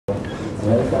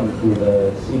Welcome to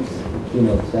the 6th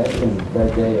keynote session,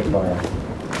 third day of our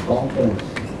conference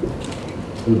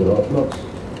through the Roadblocks.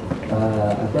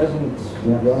 At present,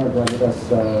 we have the honor to have with us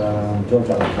George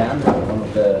Alexander, one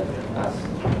of the, as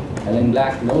Ellen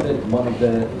Black noted, one of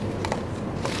the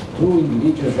two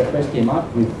individuals that first came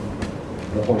up with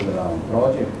the whole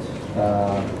project.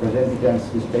 Presenting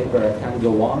us his paper, I Can't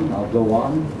Go On, I'll Go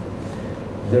On,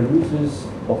 The Ruses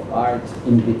of Art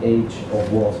in the Age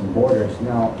of Walls and Borders.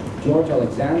 Now, George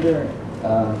Alexander,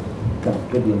 kind of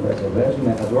pretty impressive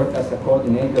resume, has worked as a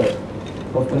coordinator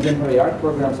of contemporary art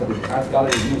programs at the Art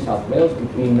Gallery of New South Wales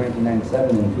between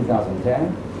 1997 and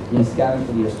 2010. He's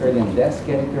currently the Australian desk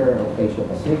editor of Asia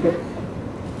Pacific.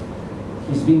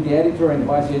 He's been the editor and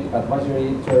advisory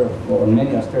editor on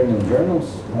many Australian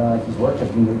journals. His work has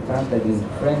been translated in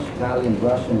French, Italian,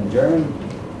 Russian, and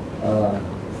German.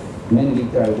 Many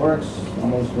literary works,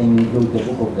 amongst them include The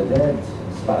Book of the Dead,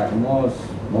 Sparagmos,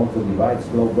 Mortal Divide,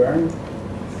 Slow Burn,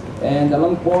 and a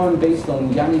long poem based on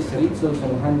Yanis Ritsos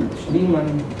and Heinrich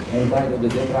Schliemann, entitled The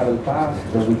Dead Travel Past,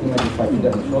 with images by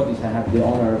Peter Michotis. I had the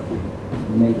honor of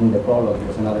making the prologue. It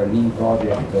was another lean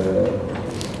project,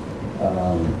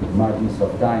 Margins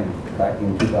of Time, back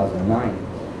in 2009.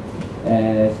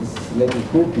 His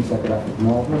latest book is a graphic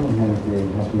novel and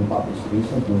it has been published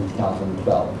recently in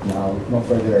 2012. Now, with no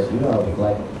further ado, I would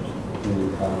like to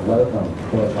welcome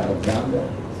George Alexander.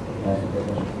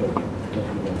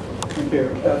 Thank you.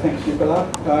 Thanks, Nicola.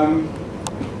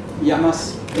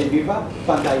 Yamas e viva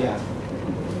pantalla.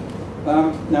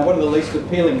 Now, one of the least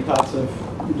appealing parts of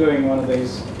doing one of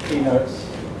these keynotes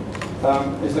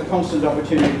is the constant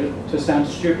opportunity to sound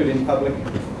stupid in public.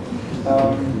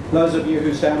 Those of you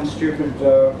who sound stupid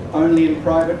only in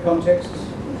private contexts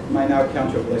may now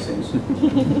count your blessings.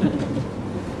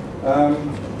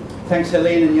 Thanks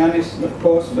Helene and Yanis, of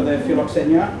course, for their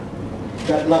philoxenia,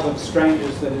 that love of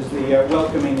strangers that is the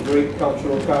welcoming Greek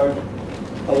cultural code,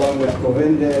 along with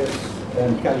Govindes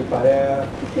and Kaliparea,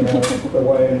 the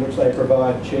way in which they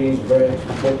provide cheese, bread,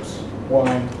 books,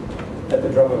 wine at the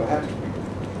drop of a hat.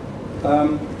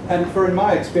 And in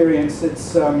my experience,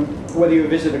 it's whether you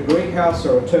visit a Greek house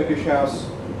or a Turkish house,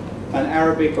 an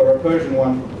Arabic or a Persian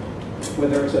one,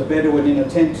 whether it's a Bedouin in a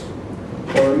tent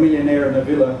or a millionaire in a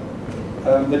villa,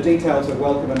 the details of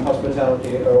welcome and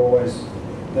hospitality are always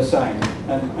the same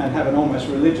and have an almost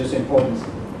religious importance.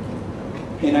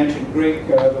 In ancient Greek,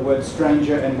 the words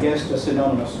stranger and guest are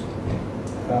synonymous.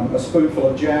 A spoonful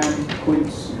of jam,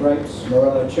 quince, grapes,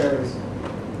 morello cherries,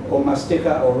 or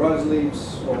masticha or rose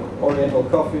leaves, or oriental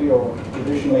coffee, or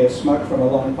traditionally a smoke from a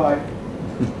long pipe,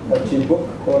 a tibuk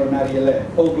or a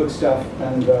nariyele. All good stuff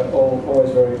and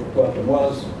always very welcome.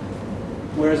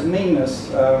 Whereas meanness,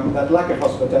 that lack of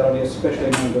hospitality, especially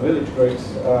among the village Greeks,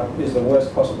 is the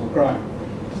worst possible crime.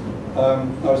 I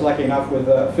was lucky enough with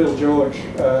Phil George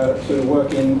to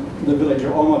work in the village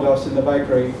of Omodos in the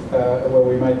bakery where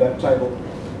we made that table.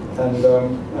 And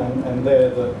there,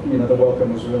 the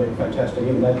welcome was really fantastic.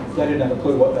 Even they didn't have a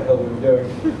clue what the hell we were doing.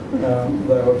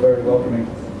 They were very welcoming.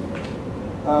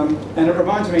 And it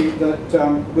reminds me that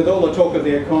with all the talk of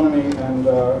the economy and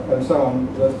so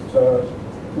on, that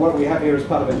what we have here is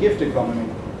part of a gift economy.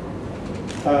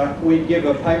 We give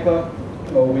a paper,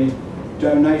 or we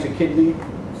donate a kidney.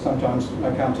 Sometimes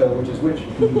I can't tell which is which.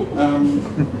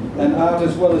 And art,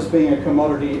 as well as being a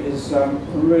commodity, is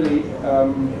really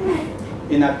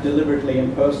in that deliberately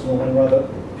impersonal and rather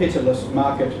pitiless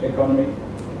market economy,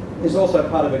 is also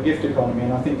part of a gift economy,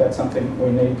 and I think that's something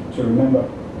we need to remember.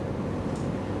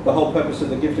 The whole purpose of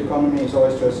the gift economy is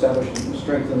always to establish and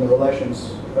strengthen the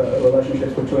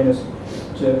relationships between us,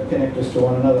 to connect us to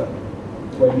one another.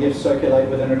 When gifts circulate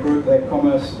within a group, their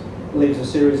commerce leaves a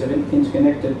series of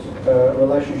interconnected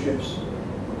relationships,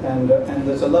 and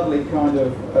there's a lovely kind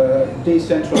of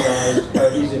decentralized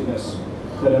cohesiveness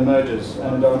that emerges.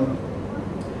 And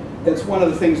it's one of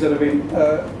the things that have been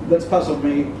that's puzzled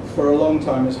me for a long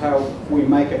time, is how we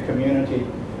make a community,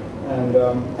 and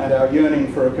our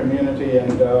yearning for a community,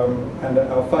 and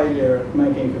our failure at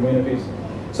making communities.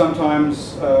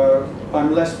 Sometimes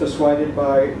I'm less persuaded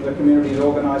by the communities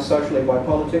organised socially by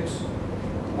politics,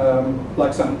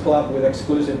 like some club with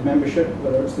exclusive membership,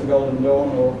 whether it's the Golden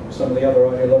Dawn or some of the other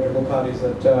ideological parties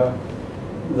that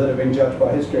have been judged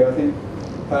by history, I think.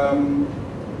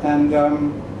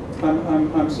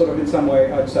 I'm sort of, in some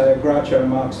way, I'd say, a Groucho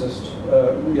Marxist,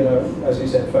 as he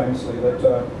said famously, that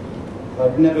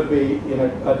I'd never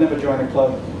join a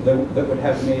club that would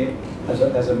have me as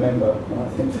a member, and I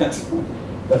think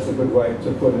that's a good way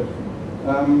to put it.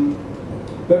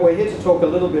 But we're here to talk a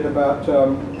little bit about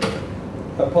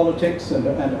politics and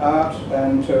art,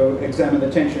 and to examine the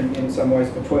tension in some ways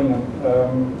between them.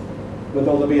 with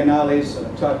all the biennales,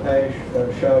 Taipei,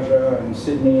 Sharjah, and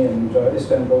Sydney, and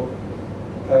Istanbul,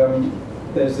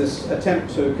 there's this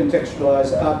attempt to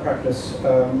contextualize art practice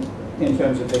in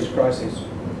terms of these crises.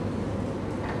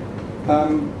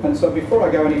 And so before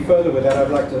I go any further with that,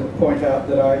 I'd like to point out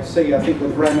that I see, I think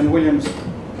with Raymond Williams,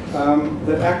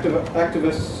 that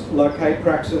activists locate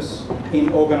praxis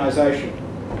in organisation,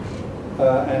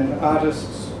 and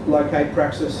artists locate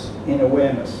praxis in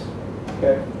awareness.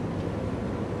 Okay.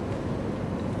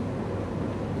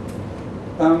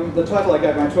 The title I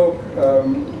gave my talk,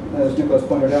 as Nicholas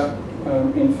pointed out,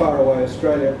 in faraway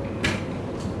Australia,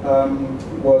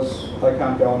 was "I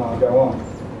Can't Go On, I'll Go On."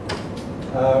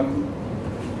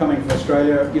 Coming from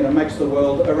Australia, makes the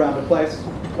world a rounder place.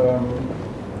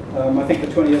 I think the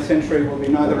 20th century will be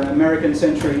neither an American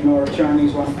century nor a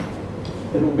Chinese one.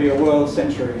 It will be a world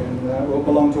century, and it will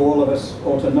belong to all of us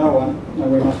or to no one,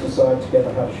 and we must decide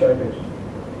together how to shape it.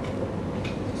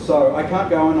 So, "I Can't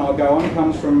Go On, I'll Go On"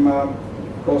 comes from,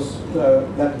 of course,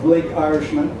 that bleak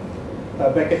Irishman,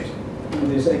 Beckett,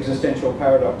 with his existential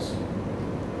paradox.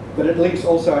 But it links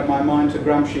also in my mind to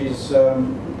Gramsci's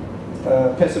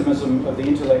pessimism of the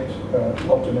intellect,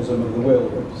 optimism of the will,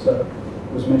 which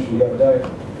was mentioned the other day.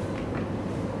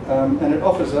 And it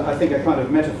offers, I think, a kind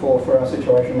of metaphor for our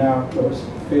situation now.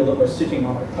 I feel that we're sitting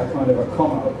on a kind of a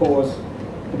comma, a pause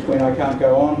between "I can't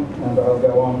go on" and "I'll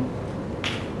go on."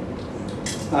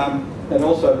 It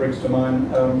also brings to mind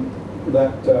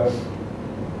that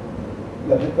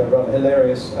rather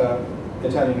hilarious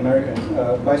Italian-American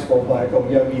baseball player called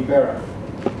Yogi Berra,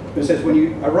 who says, "When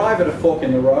you arrive at a fork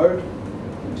in the road,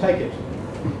 take it."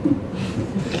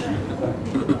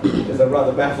 Which is a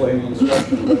rather baffling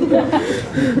instruction. But,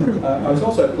 I was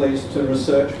also pleased to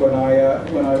research when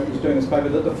I was doing this paper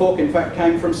that the fork in fact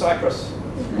came from Cyprus,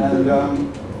 and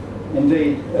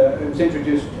indeed it was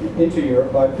introduced into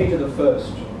Europe by Peter I,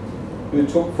 who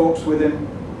took forks with him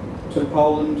to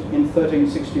Poland in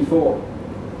 1364.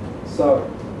 So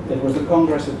it was the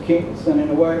Congress of Kings, and in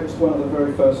a way it was one of the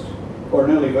very first, or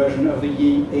an early version of the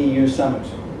EU summit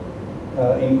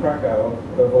in Krakow,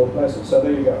 of all places. So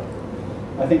there you go.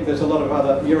 I think there's a lot of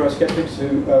other Eurosceptics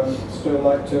who still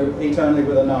like to eat only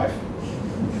with a knife.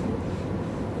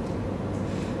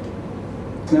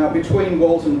 Now, between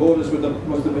walls and borders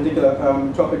was the particular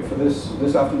topic for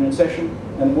this afternoon session.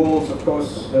 And walls, of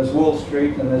course, there's Wall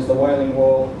Street, and there's the Wailing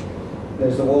Wall,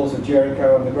 there's the walls of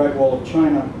Jericho, and the Great Wall of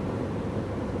China.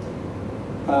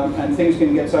 And things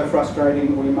can get so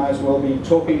frustrating, we may as well be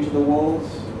talking to the walls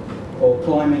or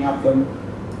climbing up them.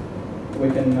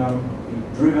 We can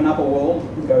be driven up a wall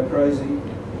and go crazy.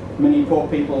 Many poor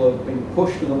people have been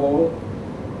pushed to the wall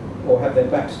or have their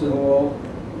backs to the wall.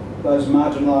 Those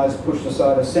marginalised, pushed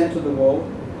aside, are sent to the wall.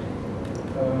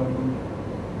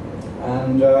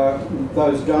 And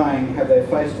those dying have their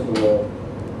face to the wall.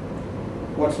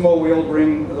 What's more, we all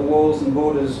bring the walls and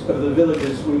borders of the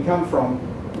villages we come from,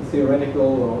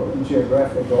 theoretical or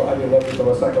geographic or ideological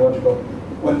or psychological,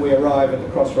 when we arrive at the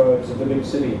crossroads of the big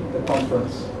city, the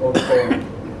conference or the forum.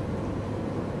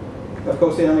 Of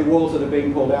course, the only walls that are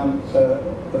being pulled down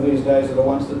these days are the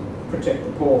ones that protect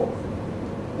the poor.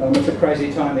 It's a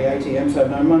crazy time. The ATMs have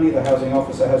no money, the housing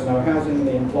officer has no housing,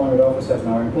 the employment office has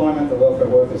no employment, the welfare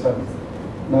workers have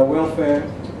no welfare,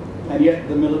 and yet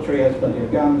the military has plenty of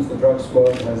guns, the drug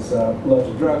squad has loads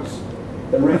of drugs,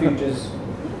 the refuges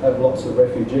have lots of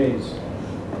refugees.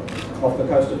 Off the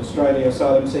coast of Australia,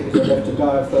 asylum seekers are left to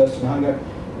die of thirst and hunger,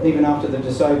 even after the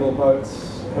disabled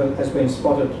boats has been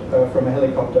spotted from a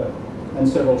helicopter and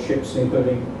several ships,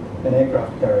 including an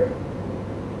aircraft carrier.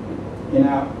 In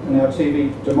our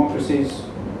TV democracies,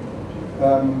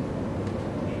 so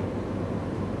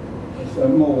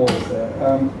more walls there.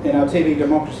 In our TV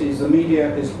democracies, the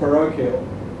media is parochial.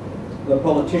 The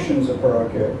politicians are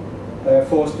parochial. They are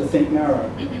forced to think narrow.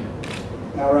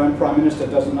 Our own Prime Minister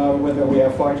doesn't know whether we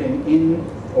are fighting in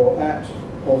or at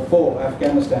or for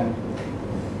Afghanistan.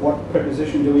 What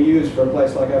preposition do we use for a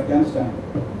place like Afghanistan?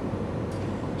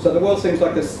 So the world seems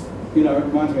like this, it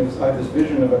reminds me, I have this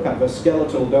vision of a kind of a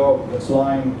skeletal dog that's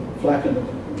lying flat in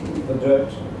the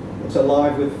dirt. It's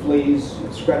alive with fleas.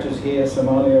 It scratches here,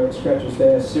 Somalia, it scratches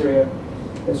there, Syria,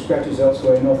 it scratches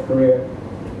elsewhere, North Korea.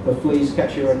 The fleas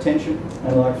catch your attention,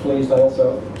 and like fleas, they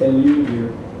also elude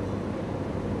you.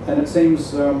 And it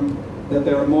seems that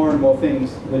there are more and more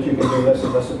things that you can do less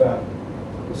and less about.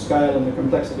 The scale and the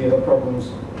complexity of the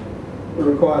problems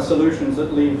require solutions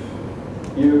that leave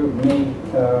you, me,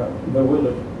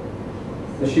 bewildered.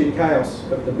 The sheer chaos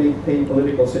of the big P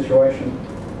political situation,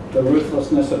 the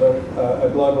ruthlessness of a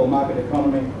global market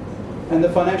economy, and the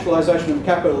financialisation of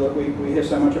capital that we hear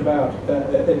so much about.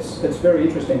 It's very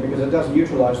interesting because it does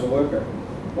neutralise the worker.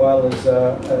 while,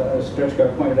 as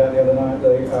Stretchko pointed out the other night,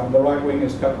 the right wing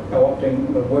is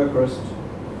co-opting the workerist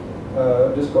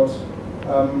discourse.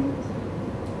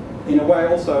 In a way,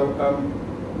 also,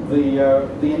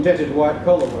 the indebted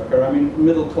white-collar worker, I mean,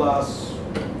 middle-class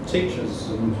teachers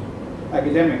and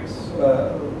academics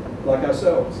like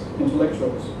ourselves,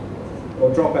 intellectuals, or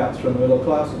dropouts from the middle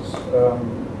classes.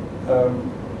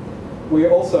 We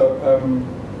also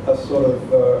are sort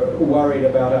of worried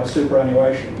about our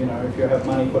superannuation. You know, if you have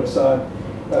money put aside,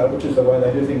 which is the way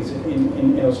they do things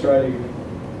in Australia,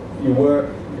 you work,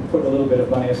 you put a little bit of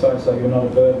money aside so you're not a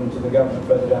burden to the government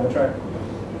further down the track.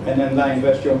 And then they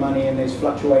invest your money in these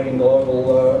fluctuating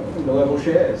global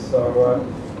shares.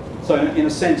 So in a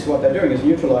sense, what they're doing is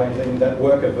neutralising that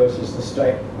worker versus the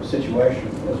state situation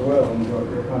as well, and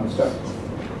your kind of stuff.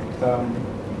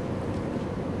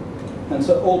 And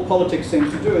so all politics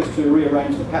seems to do is to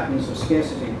rearrange the patterns of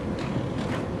scarcity.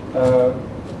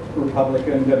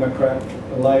 Republican, Democrat,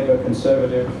 Labour,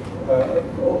 Conservative,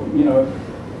 you know,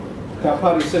 our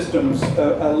party systems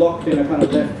are locked in a kind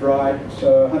of left-right,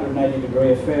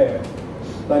 180-degree affair.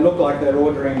 They look like they're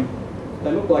ordering.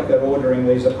 They look like they're ordering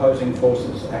these opposing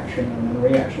forces, action and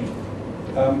reaction.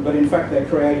 But in fact, they're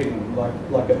creating them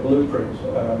like a blueprint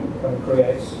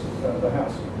creates the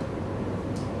house.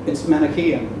 It's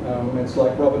Manichaean. It's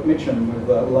like Robert Mitchum with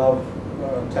love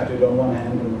tattooed on one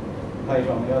hand and hate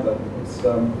on the other. It's,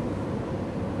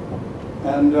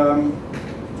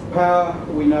 power,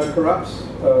 we know, corrupts.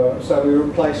 So we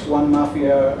replace one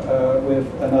mafia with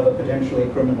another potentially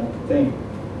criminal thing.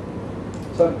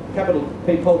 So capital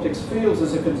P politics feels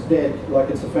as if it's dead, like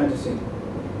it's a fantasy.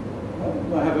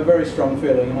 I have a very strong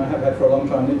feeling, and I have had for a long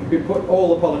time, that you could put all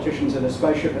the politicians in a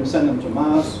spaceship and send them to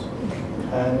Mars,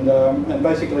 and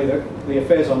basically the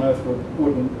affairs on Earth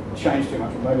wouldn't change too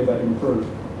much, or maybe they'd improve.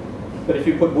 But if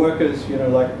you put workers, you know,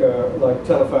 like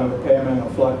telephone repairmen or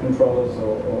flight controllers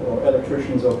or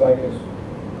electricians or bakers,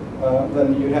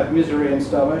 then you'd have misery and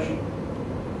starvation.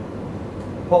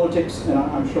 Politics, and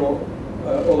I'm sure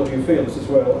all of you feel this as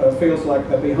well, feels like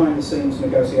behind-the-scenes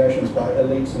negotiations by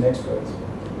elites and experts.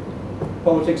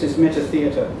 Politics is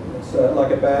meta-theatre. It's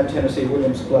like a bad Tennessee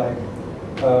Williams play.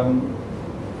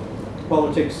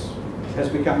 Politics has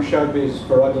become showbiz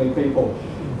for ugly people.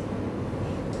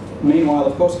 Meanwhile,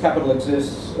 of course, capital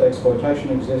exists, exploitation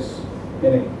exists,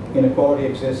 inequality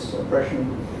exists,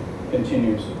 oppression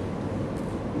continues.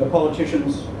 The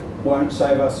politicians won't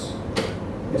save us.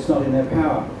 It's not in their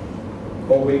power.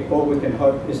 All we can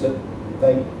hope is that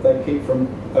they keep from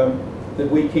that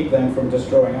we keep them from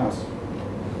destroying us.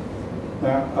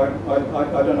 Now,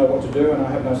 I don't know what to do, and I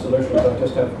have no solutions. I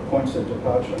just have points of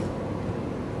departure.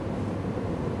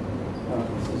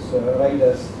 This is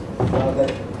Reidas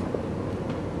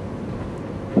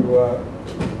who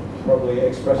probably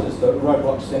expresses the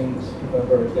Roadblocks things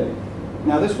very clearly.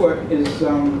 Now, this work is.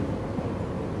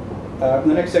 In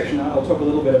the next section, I'll talk a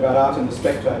little bit about art and the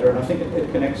spectator, and I think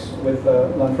it connects with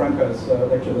Lanfranco's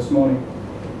lecture this morning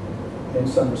in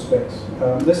some respects.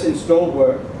 This installed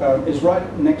work is right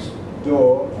next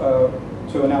door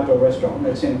to an outdoor restaurant.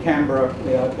 It's in Canberra,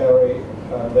 the art gallery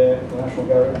there, the National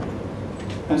Gallery.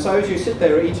 And so as you sit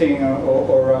there eating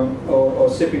or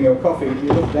sipping your coffee,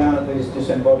 you look down at these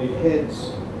disembodied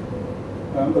heads.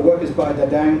 The work is by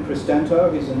Dadang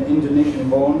Kristanto. He's an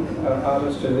Indonesian-born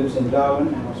artist who lives in Darwin,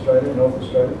 in Australia, North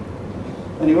Australia.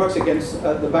 And he works against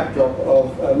the backdrop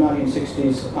of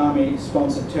 1960s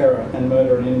army-sponsored terror and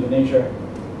murder in Indonesia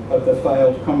of the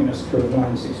failed communist coup of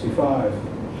 1965.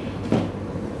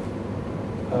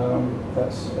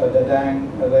 That's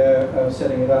Dadang there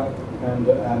setting it up,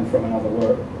 and from another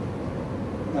work.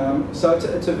 So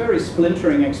it's a very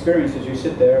splintering experience as you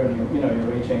sit there and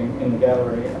you're eating in the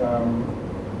gallery.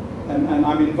 And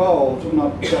I'm involved,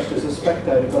 not just as a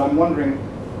spectator, but I'm wondering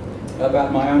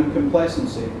about my own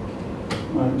complacency.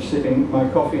 I'm sipping my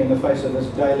coffee in the face of this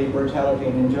daily brutality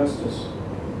and injustice.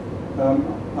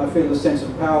 I feel a sense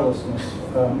of powerlessness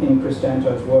in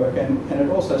Kristanto's work, and it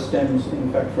also stems,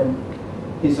 in fact, from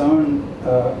his own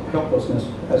helplessness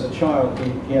as a child.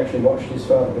 He actually watched his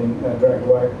father being dragged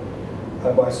away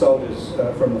by soldiers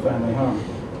from the family home.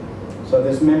 So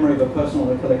there's memory of a personal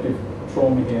and collective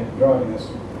trauma here driving this.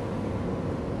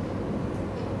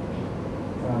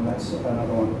 That's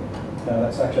another one.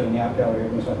 That's actually in the art gallery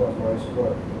of New South Wales where I used to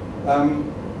work.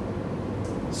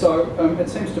 So it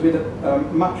seems to be that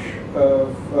much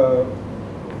of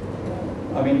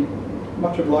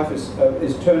life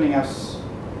is turning us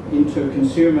into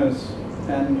consumers,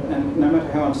 and no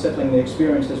matter how unsettling the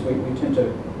experiences, we tend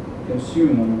to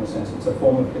consume them in a sense. It's a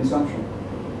form of consumption.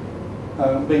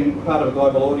 Being part of a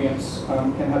global audience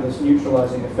can have this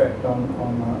neutralising effect on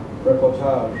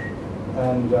reportage.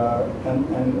 and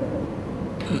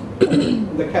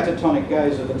the catatonic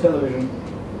gaze of the television.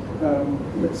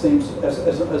 It seems,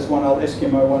 as one old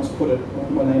Eskimo once put it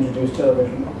when they introduced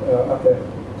television up there,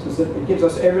 says that it gives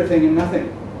us everything and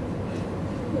nothing.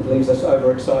 It leaves us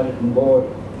overexcited and bored.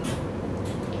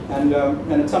 And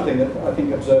it's something that I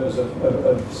think observers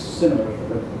of cinema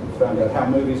have found out, how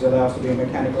movies allow us to be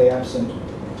mechanically absent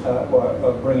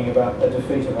of bringing about a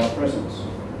defeat of our presence.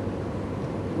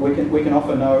 We can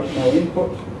offer no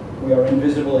input. We are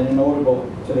invisible and inaudible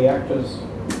to the actors.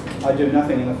 I do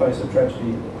nothing in the face of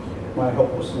tragedy. My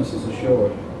helplessness is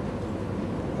assured.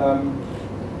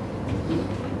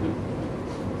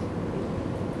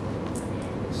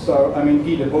 So, I mean,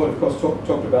 Guy Debord, of course,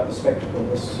 talked about the spectacle,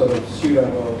 this sort of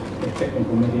pseudo-world of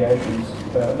technical mediations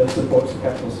that supports the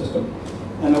capitalist system.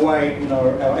 And the way, you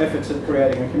know, our efforts at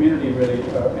creating a community really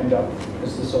end up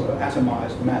as this sort of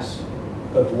atomized mass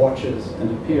of watchers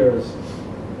and appearers.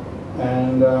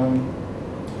 And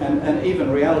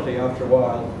even reality, after a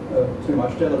while, too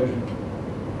much television,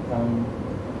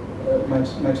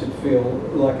 makes it feel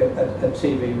like a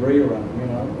TV rerun, you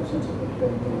know, in a sense of it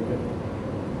being a little bit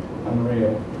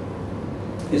unreal.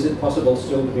 Is it possible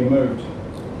still to be moved?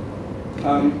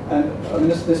 And I mean,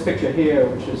 this picture here,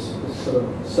 which is sort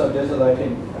of so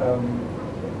desolating,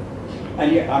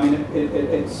 and yeah, I mean,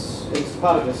 it's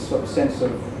part of this sort of sense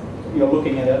of, you're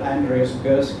looking at an Andreas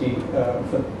Gursky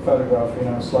photograph, you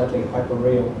know, slightly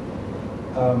hyper-real,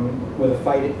 with a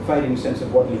fading sense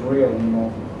of what is real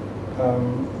anymore.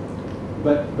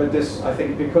 But this, I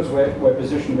think, because we're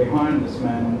positioned behind this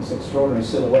man in this extraordinary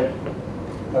silhouette,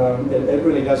 it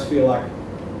really does feel like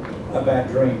a bad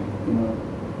dream. You know,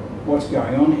 what's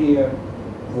going on here?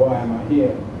 Why am I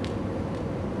here?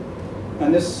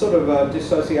 And this sort of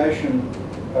dissociation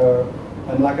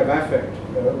and lack of affect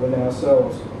within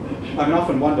ourselves. I mean, I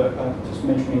often wonder, just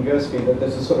mentioning Gursky, that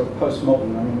there's a sort of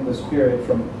postmodern, I mean, this period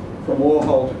from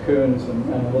Warhol to Koons and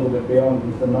a little bit beyond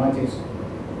into the 90s,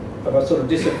 of a sort of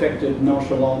disaffected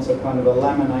nonchalance, a kind of a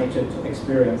laminated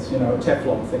experience, you know,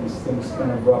 Teflon, things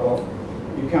kind of rub off.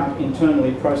 You can't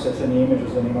internally process any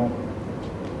images anymore.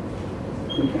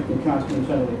 You can't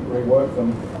internally rework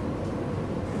them.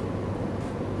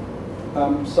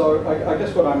 So I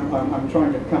guess what I'm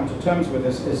trying to come to terms with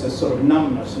is this sort of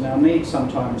numbness and our need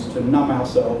sometimes to numb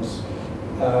ourselves.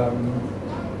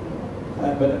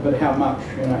 But how much?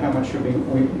 You know, how much should we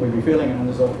be feeling? And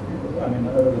there's the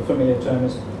familiar term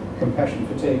is compassion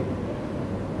fatigue.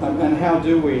 And how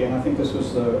do we? And I think this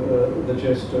was the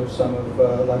gist of some of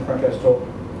Lanfranco's talk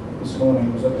this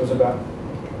morning. Was about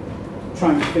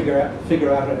trying to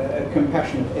figure out a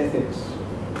compassionate ethics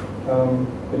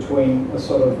between a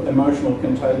sort of emotional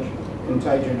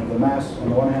contagion of the mass on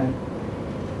the one hand,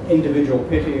 individual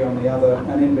pity on the other,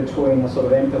 and in between a sort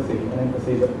of empathy, an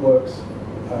empathy that works,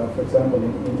 for example,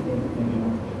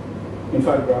 in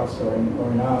photographs or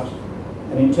in art,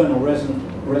 an internal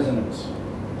resonance,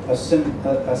 a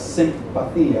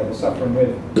sympathy of the suffering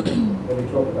with that we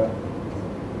talk about.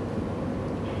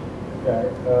 Okay.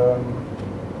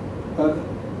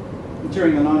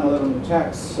 During the 9/11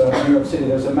 attacks in New York City,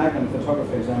 there was a magnum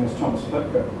photographer. His name was Thomas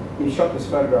Hoepker. He shot this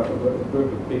photograph of a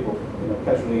group of people, you know,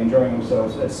 casually enjoying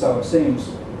themselves, so it seems,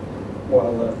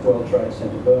 while the World Trade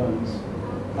Center burns.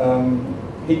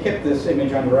 He kept this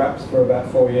image under wraps for about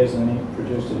 4 years, and then he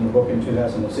produced it in a book in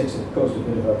 2006. It caused a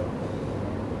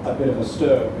bit of a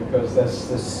stir, because there's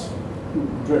this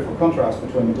dreadful contrast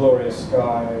between the glorious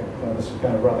sky, this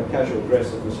kind of rather casual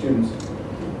dress of the students,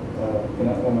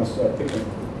 almost picnic.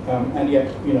 And yet,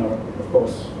 you know, of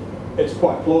course, it's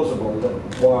quite plausible that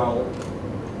while,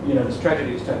 you know, this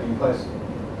tragedy is taking place,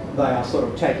 they are sort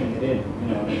of taking it in, you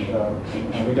know,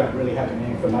 and we don't really have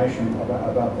any information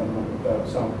about them and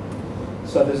so on.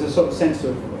 So there's a sort of sense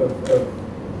of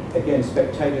again,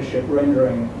 spectatorship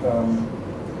rendering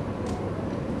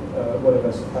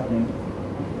whatever's happening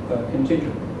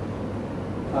contingent.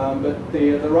 But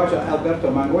the writer Alberto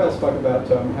Manuel spoke about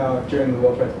how during the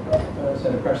World Trade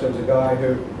Center crash there was a guy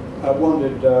who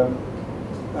wandered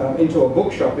into a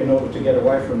bookshop in order to get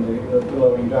away from the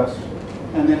billowing dust,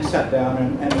 and then sat down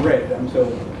and read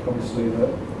until obviously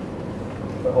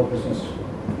the whole business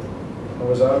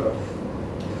was over.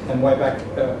 And way back,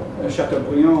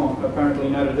 Chateaubriand apparently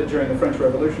noted that during the French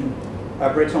Revolution, a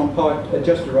Breton poet had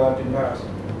just arrived in Paris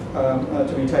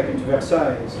to be taken to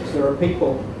Versailles. So there are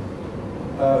people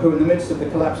who in the midst of the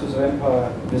collapses of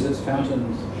empire visit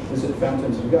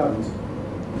fountains and gardens.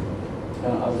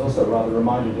 I was also rather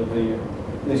reminded of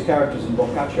these characters in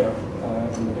Boccaccio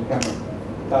in the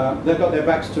Decameron. They've got their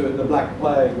backs to the Black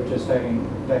Plague, which is taking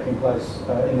place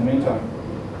in the meantime,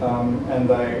 and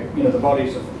they, you know, the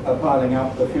bodies are piling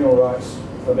up, the funeral rites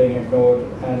are being ignored,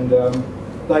 and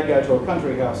they go to a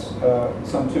country house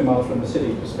some 2 miles from the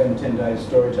city to spend 10 days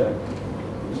storytelling.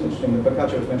 It's interesting, the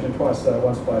Boccaccio was mentioned twice,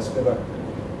 once by Spivak.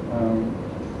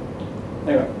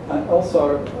 Anyway,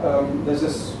 also there's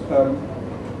this,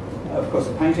 of course,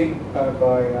 a painting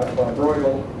by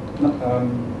Bruegel,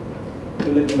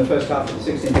 who lived in the first half of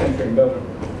the 16th century in Belgium,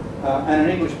 and an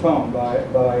English poem by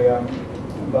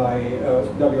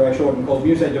W.H. Auden called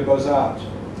Musée de Beaux-Arts,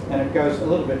 and it goes a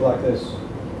little bit like this.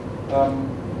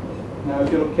 Now,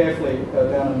 if you look carefully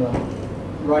down in the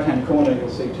right-hand corner, you'll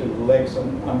see two legs,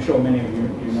 and I'm sure many of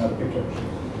you know the picture.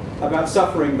 About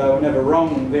suffering, they were never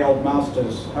wrong, the old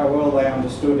masters, how well they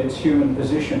understood its human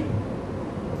position,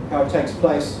 how it takes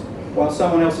place while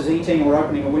someone else is eating or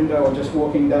opening a window or just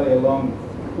walking dully along,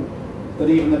 that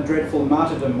even the dreadful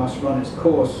martyrdom must run its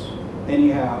course,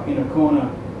 anyhow, in a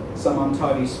corner, some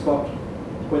untidy spot,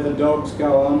 where the dogs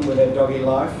go on with their doggy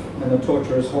life and the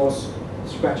torturous horse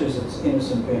scratches its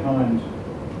innocent behind.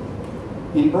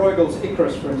 In Bruegel's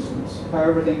Icarus, for instance, how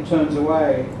everything turns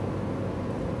away,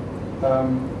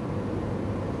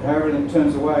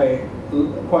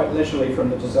 quite leisurely from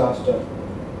the disaster.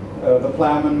 The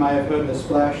ploughman may have heard the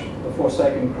splash, the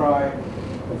forsaken cry,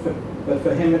 but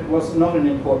for him it was not an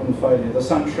important failure. The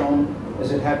sun shone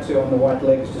as it had to on the white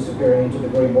legs disappearing into the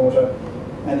green water,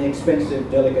 and the expensive,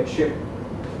 delicate ship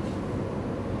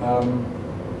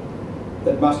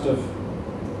that must have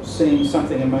seen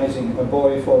something amazing, a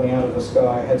boy falling out of the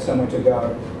sky, had somewhere to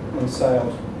go, and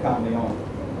sailed calmly on.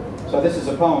 So this is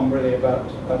a poem really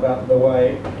about the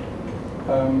way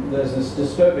there's this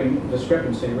disturbing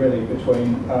discrepancy really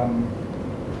between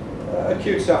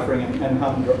acute suffering and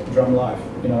humdrum life.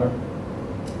 You know,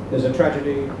 there's a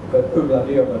tragedy, but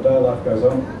life goes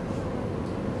on.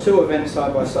 Two events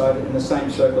side by side in the same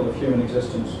circle of human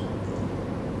existence,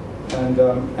 and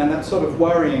that sort of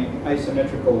worrying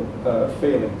asymmetrical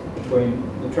feeling between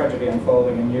the tragedy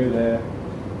unfolding and you there,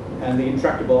 and the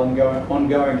intractable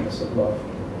ongoingness of life.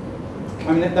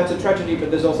 I mean, that's a tragedy,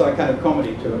 but there's also a kind of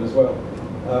comedy to it as well.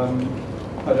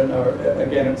 I don't know,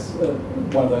 again, it's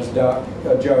one of those dark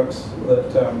jokes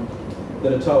that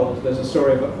are told. There's a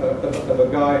story of a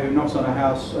guy who knocks on a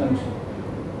house,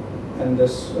 and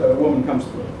this woman comes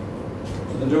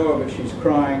to the door, but she's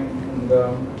crying,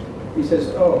 and he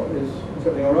says, "Oh, is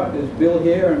everything all right? Is Bill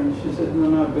here?" And she said,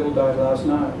 No, Bill died last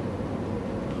night."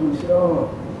 And he said, "Oh,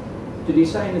 did he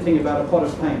say anything about a pot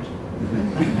of paint?"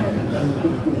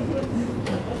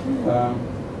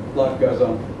 Life goes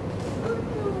on.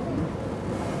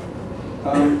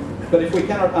 But if we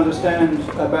cannot understand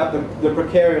about the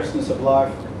precariousness of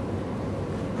life,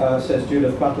 says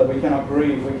Judith Butler, we cannot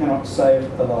grieve, we cannot save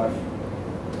a life.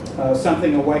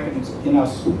 Something awakens in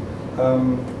us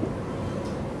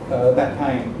that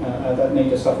pain, that need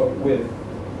to suffer with.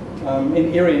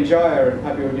 In Irian Jaya in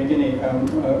Papua New Guinea,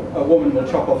 a woman will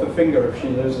chop off a finger if she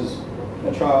loses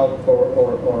a child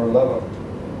or a lover.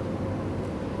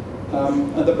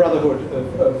 And the brotherhood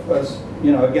of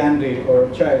Gandhi or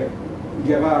Che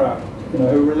Guevara,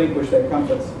 who relinquish their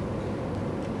comforts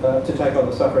to take on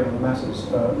the suffering of the masses.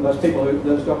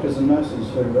 Those doctors and nurses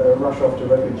who rush off to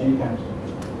refugee camps,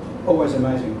 always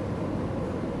amazing.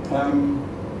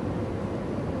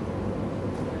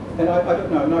 And I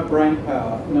don't know, no brain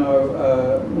power,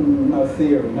 no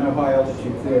theory, no high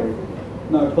altitude theory,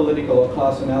 no political or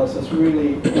class analysis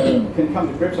really can come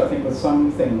to grips, I think, with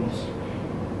some things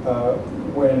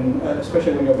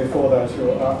especially when you're before those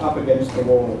who are up against the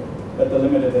wall at the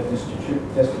limit of their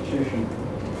destitution.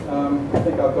 I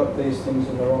think I've got these things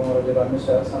in the wrong order. Did I miss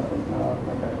out something?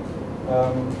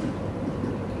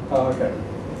 Okay.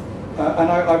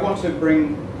 And I want to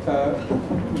bring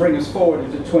us forward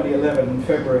into 2011 in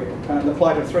February, and the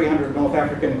plight of 300 North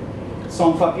African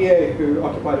sans-papiers who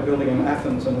occupied a building in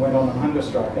Athens and went on a hunger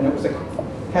strike. And it was a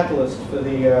catalyst for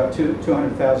the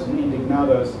 200,000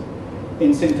 indignados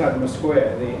in Syntagma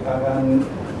Square, I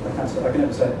can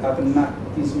never say it,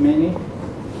 Athanatismeni,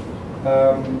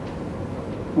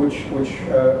 which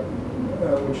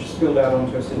spilled out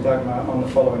onto Syntagma on the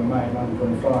following May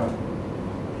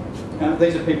 1925.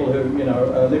 These are people who,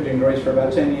 lived in Greece for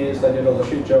about 10 years. They did all the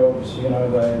shit jobs.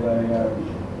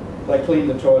 They cleaned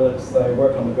the toilets. They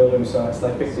worked on the building sites.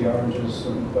 They picked the oranges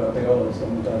and the olives,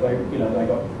 and they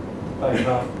got paid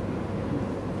half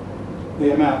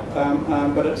the amount.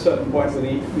 But at a certain point, with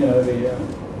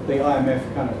the IMF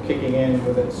kind of kicking in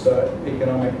with its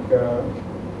economic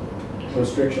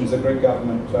restrictions, the Greek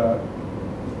government,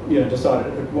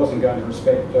 decided it wasn't going to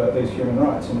respect these human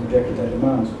rights and rejected their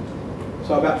demands.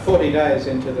 So about 40 days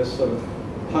into this sort of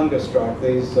hunger strike,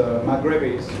 these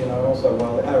Maghrebis, also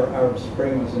while the Arab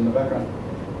Spring was in the background,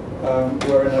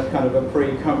 were in a kind of a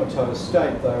pre-comatose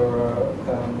state. They were,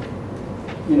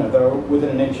 you know, they were within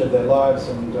an inch of their lives,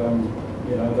 and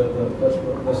you know,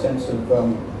 the sense of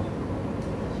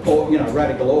or, you know,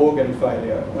 radical organ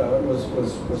failure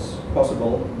was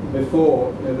possible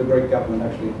before, you know, the Greek government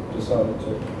actually decided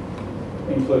to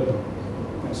include them.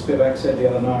 Spivak said the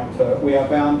other night, we are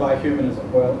bound by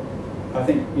humanism. Well, I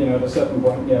think, you know, at a certain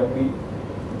point, you know,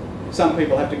 some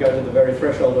people have to go to the very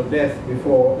threshold of death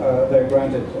before they're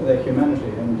granted their humanity,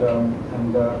 and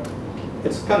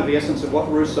it's kind of the essence of what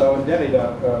Rousseau and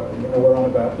Derrida were on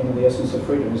about. You know, the essence of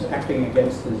freedom is acting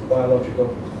against these biological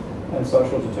and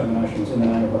social determinations in the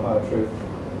name of a higher truth.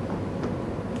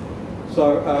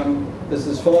 So there's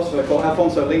this philosopher called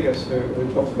Alfonso Lingus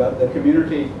who talks about the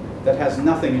community that has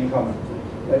nothing in common.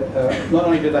 Not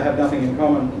only do they have nothing in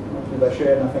common, not do they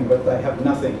share nothing, but they have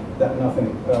nothing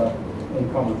in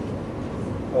common.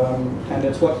 And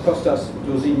it's what Kostas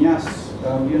Douzinas,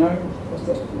 you know,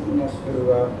 Kostas Douzinas,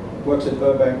 who works at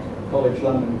Burbank College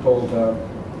London, called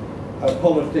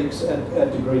Politics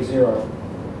at Degree Zero,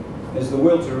 is the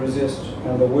will to resist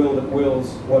and the will that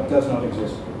wills what does not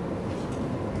exist.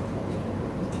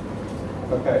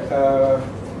 Okay,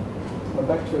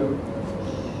 back to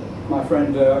my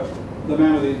friend, the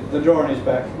man with the jaw on his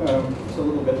back. It's a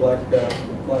little bit like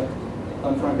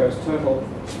Lanfranco's turtle.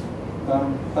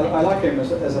 I like him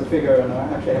as a figure, and I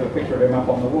actually have a picture of him up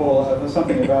on the wall. There's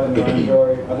something about him that I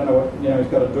enjoy. I don't know what, you know, he's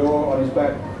got a door on his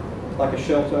back, like a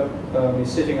shelter.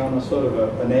 He's sitting on a sort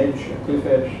of an edge, a cliff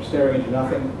edge, staring into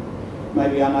nothing,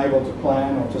 maybe unable to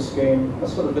plan or to scheme, a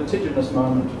sort of vertiginous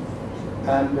moment,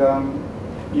 and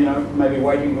you know, maybe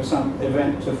waiting for some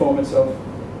event to form itself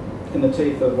in the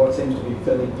teeth of what seems to be a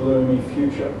fairly gloomy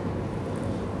future.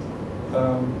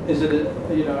 Is it,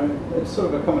 you know, it's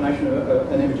sort of a combination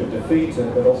of an image of defeat,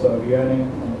 but also of yearning,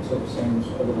 and it sort of seems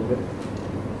a little bit,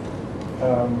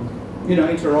 you know,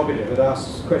 interrogative. It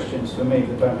asks questions for me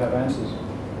that don't have answers.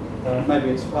 Maybe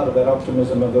it's part of that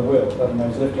optimism of the will. I don't know,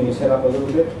 he's lifting his head up a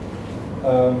little bit.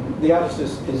 The artist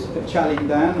is Charlie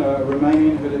Dan, a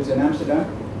Romanian who lives in Amsterdam,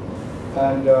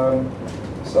 and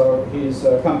so he's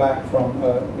come back from,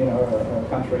 you know, a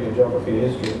country, a geography, a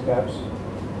history, perhaps,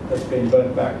 that's been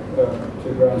burnt back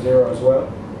to ground zero as well.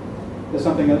 There's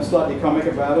something that's slightly comic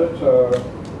about it,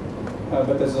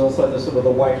 but there's also the sort of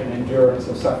the weight and endurance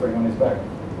of suffering on his back.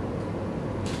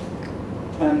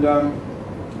 And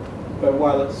but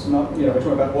while it's not, you know, we're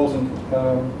talking about walls and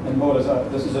borders,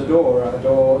 this is a door,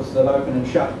 doors that open and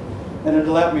shut. And it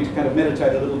allowed me to kind of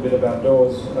meditate a little bit about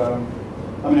doors.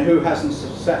 I mean, who hasn't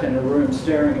sat in a room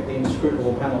staring at the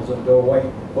inscrutable panels of a door,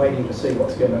 waiting to see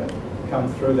what's going to come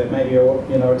through there? Maybe,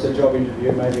 you know, it's a job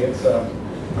interview, maybe it's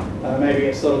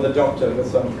sort of the doctor with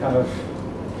some kind of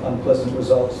unpleasant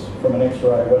results from an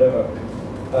X-ray, whatever.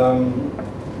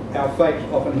 Our fate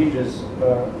often hinges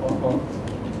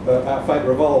our fate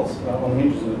revolves on the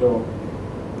hinges of a door.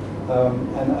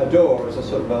 And a door is a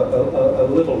sort of a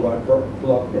little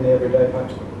roadblock in the everyday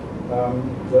life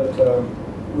that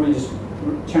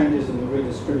changes and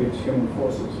redistributes human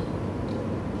forces.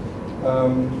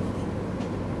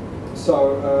 So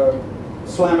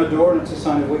slam a door and it's a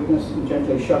sign of weakness, and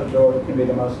gently shut a door, it can be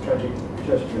the most tragic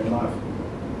gesture in life.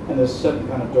 And there's a certain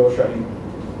kind of door shutting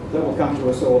that will come to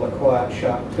us all, a quiet,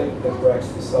 sharp click that breaks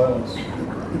the silence.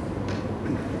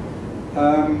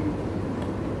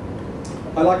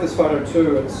 I like this photo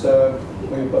too. It's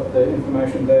we've got the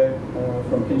information there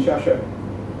from Kinshasa.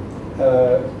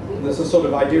 There's a sort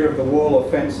of idea of the wall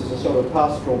or fence as a sort of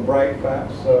pastoral break,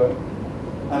 perhaps,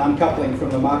 an uncoupling from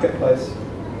the marketplace,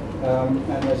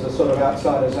 and there's a sort of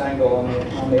outsider's angle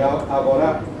on the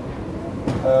agora,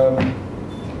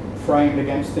 framed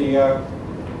against the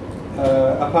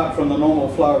apart from the normal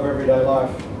flow of everyday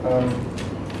life.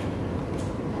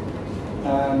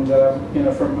 And you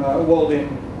know, from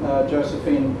Waldin,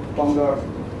 Josephine Bongo,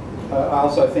 I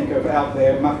also think of out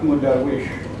there Mahmoud Darwish,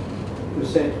 who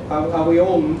said, are we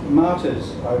all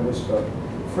martyrs, I whisper.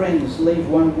 Friends, leave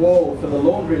one wall for the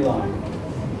laundry line,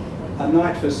 a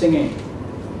night for singing.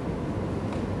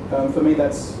 For me,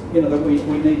 that's, you know, that we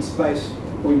need space.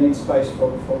 We need space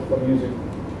for music.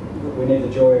 We need the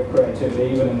joy of creativity,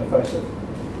 even in the face of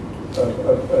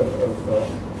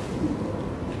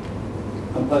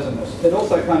unpleasantness. It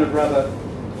also kind of rather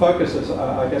focuses,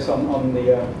 I guess, on the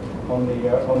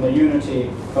unity,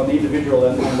 on the individual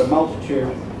and the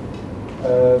multitude,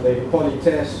 the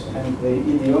politesse and the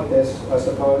idiotes, I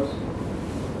suppose.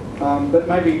 But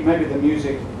maybe the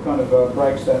music kind of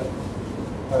breaks that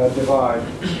divide.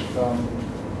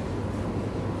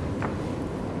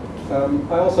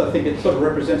 I also think it sort of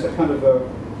represents a kind of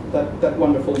that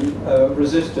wonderful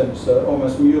resistance,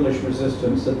 almost mulish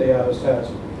resistance that the artist has.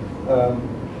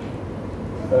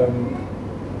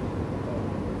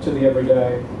 to the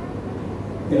everyday,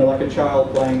 you know, like a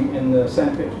child playing in the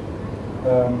sandpit,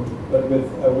 but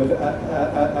with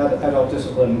adult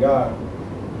discipline and guile.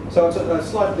 So it's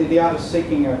slightly the artist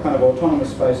seeking a kind of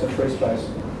autonomous space, a free space,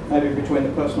 maybe between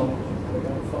the personal. We're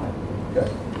going to fight. Okay.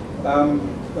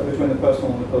 Between the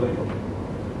personal and the political.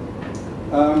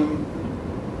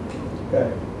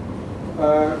 Okay.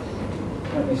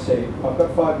 Let me see. I've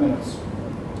got 5 minutes.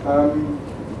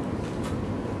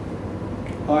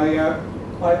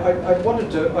 I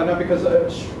wanted to. I know because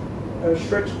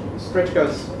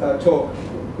Strechko's talk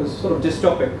was sort of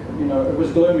dystopic. You know, it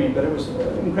was gloomy, but it was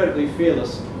incredibly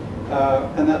fearless.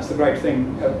 And that's the great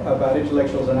thing about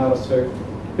intellectuals and artists who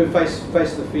face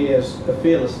the fears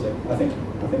fearlessly. I think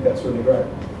that's really great.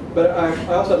 But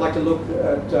I also like to look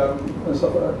at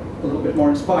sort of a little bit more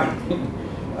inspiring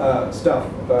stuff.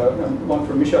 One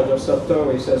from Michel de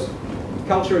Certeau. He says,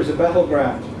 "Culture is a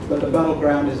battleground, but the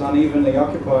battleground is unevenly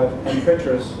occupied and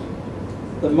treacherous.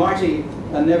 The mighty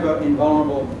are never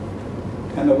invulnerable,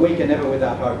 and the weak are never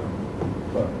without hope."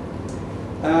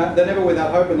 They're never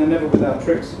without hope, and they're never without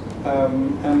tricks. I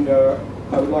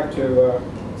would like to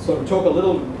sort of talk a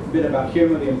little bit about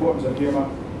humour, the importance of humour,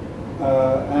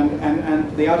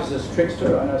 and the artist as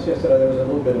trickster. I noticed yesterday there was a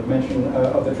little bit of mention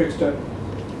of the trickster,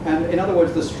 and in other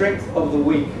words, the strength of the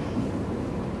weak.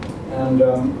 And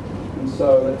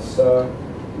so let's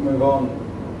move on.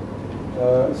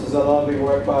 This is a lovely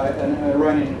work by an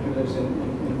Iranian who lives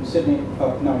in Sydney.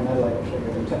 Oh, no, in Adelaide actually,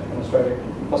 in Australia.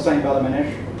 Hossein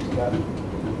Balamanesh.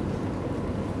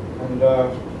 And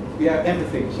yeah,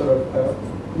 empathy, sort of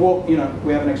walk. You know,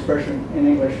 we have an expression in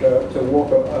English to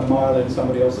walk a mile in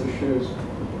somebody else's shoes.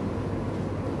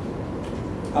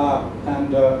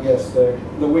 Yes,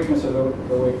 the weakness of the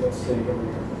weak. Let's see. Here we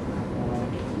go.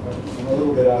 I'm a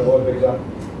little bit out of order because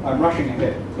I'm rushing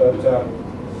ahead, but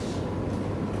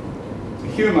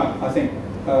humour, I think.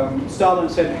 Stalin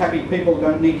said, "Happy people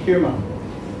don't need humour."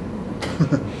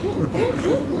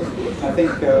 I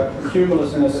think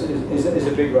humorlessness is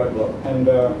a big roadblock, and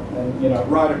you know,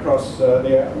 right across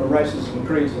the races and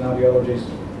creeds and ideologies,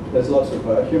 there's lots of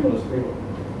humorless people.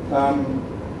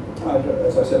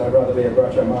 As I said, I'd rather be a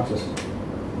Groucho Marxist.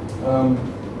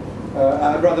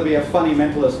 I'd rather be a funny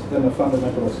mentalist than a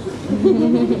fundamentalist.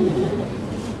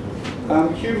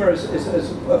 Humour is,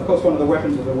 of course, one of the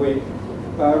weapons of the weak.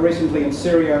 Recently in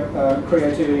Syria,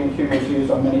 creativity and humour is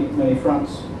used on many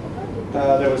fronts.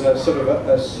 There was a sort of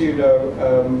a pseudo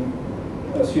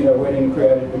wedding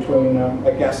created between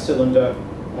a gas cylinder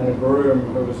and a groom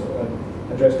who was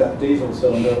a dressed up diesel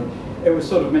cylinder. It was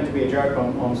sort of meant to be a joke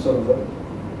on sort of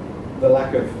the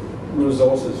lack of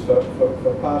resources for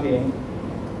partying.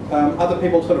 Other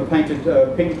people sort of painted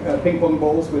ping pong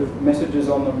balls with messages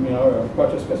on them, you know,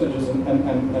 protest messages,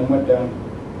 and went down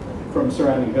from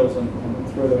surrounding hills and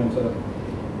threw them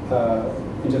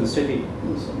into the city.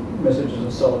 Messages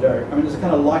of solidarity. I mean, there's a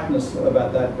kind of lightness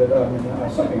about that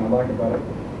something I like about it.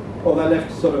 Or they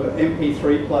left sort of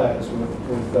MP3 players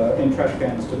with in trash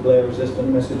cans to blare resistant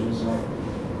messages.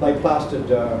 They plastered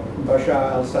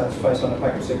Bashar al-Assad's face on a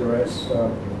pack of cigarettes,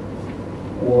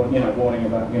 warning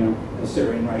about the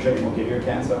Syrian regime will give you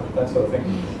cancer, that sort of thing.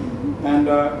 And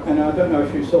I don't know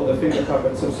if you saw the finger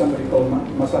puppets of somebody called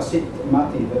Masasit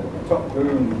Mati, the top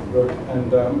goon group,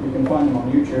 and you can find them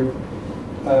on YouTube.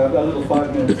 They're little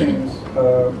 5-minute things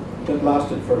that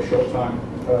lasted for a short time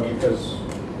because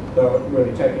they were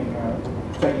really taking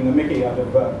the mickey out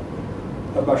of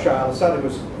Bashar al-Assad, who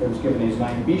was given his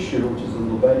name Bishu, which is a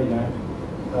little baby name.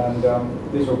 And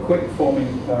these were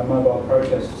quick-forming mobile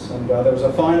protests. And there was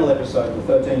a final episode,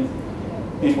 the 13th,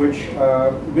 in which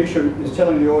Bishu is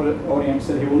telling the audience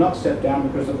that he will not step down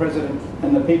because the president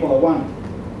and the people are one.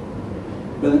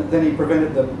 But then he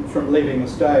prevented them from leaving the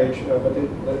stage, but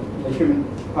the human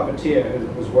puppeteer, who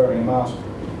was wearing a mask,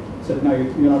 said, "No,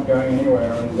 you're not going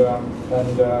anywhere."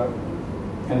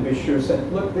 And Bishu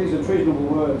said, "Look, these are treasonable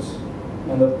words."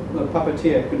 And the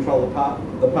puppeteer controlled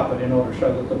the puppet in order to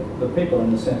show that the people,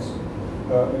 in a sense,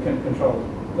 can control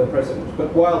the president.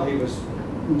 But while he was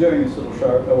doing this little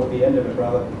show, or at the end of it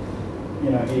rather,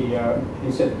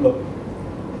 he said, "Look,"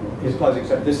 his closing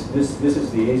statement, this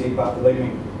is the easy part, believe me.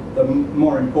 The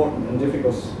more important and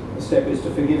difficult step is to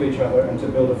forgive each other and to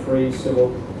build a free,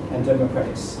 civil, and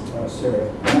democratic Syria.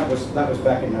 And that was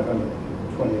back in November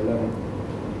 2011.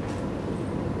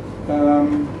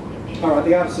 All right,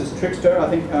 the artist is trickster. I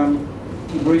think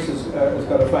Greece has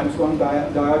got a famous one,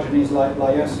 Diogenes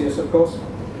Laertius, of course.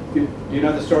 You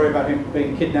know the story about him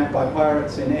being kidnapped by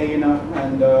pirates in Aegina,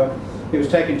 and he was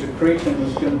taken to Crete and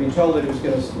was going to be told that he was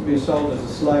going to be sold as a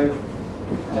slave.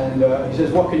 And he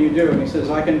says, what can you do? And he says,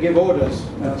 I can give orders.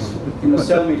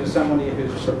 Sell me to somebody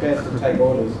who's prepared to take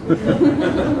orders.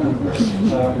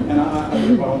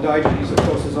 Diogenes, of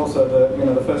course, is also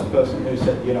the first person who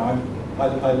said,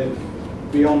 I live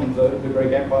beyond the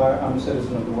Greek Empire. I'm a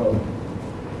citizen of the world.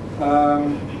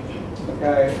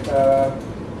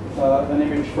 An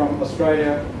image from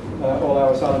Australia. All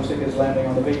our asylum seekers landing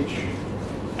on the beach.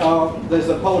 There's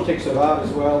the politics of art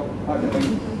as well. How can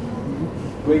we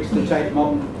reach the Tate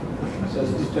Modern,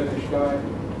 says this Turkish guy.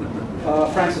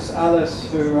 Francis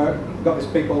Alice, who got his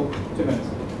people, 2 minutes,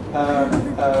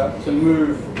 to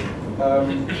move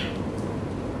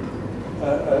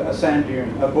a sand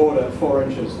dune, a border 4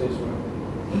 inches. These were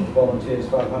volunteers,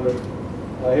 500.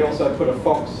 He also put a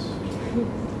fox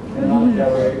in an art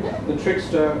gallery. The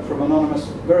Trickster from Anonymous,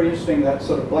 very interesting, that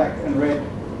sort of black and red.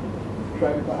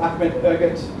 Ahmed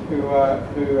Erget, who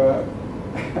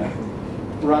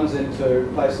runs into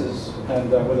places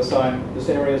and with a sign, this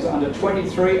area is under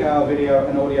 23-hour video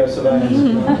and audio surveillance.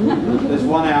 There's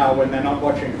 1 hour when they're not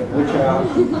watching, but which hour?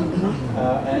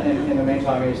 And in the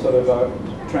meantime, he sort of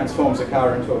transforms a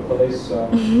car into a police.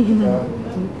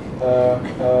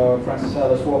 Francis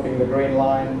Alice walking the Green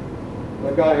Line.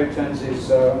 The guy who turns his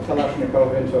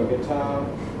Kalashnikov into a guitar.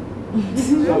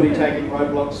 Somebody taking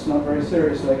Roadblocks not very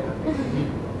seriously.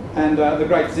 And the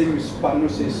great Zimus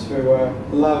Panusis,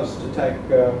 who loves to take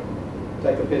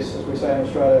the piss, as we say in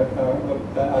Australia,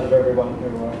 out of everyone who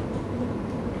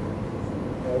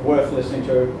worth listening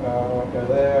to go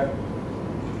there.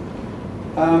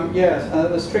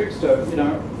 The Trickster,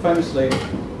 famously,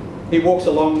 he walks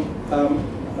along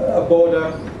a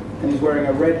border and he's wearing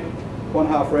a red,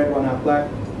 1/2 red, 1/2 black,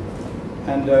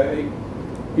 and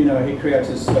he creates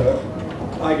this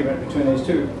argument between these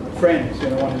two friends.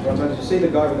 One says, "You see the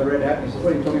guy with the red hat?" And he says,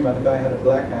 "What are you talking about? The guy had a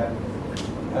black hat."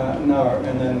 No,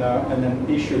 and then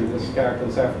Ishu, this character,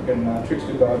 this African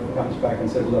trickster guy, comes back and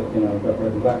says, "Look, I've got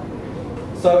red and black."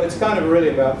 So it's kind of really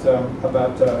about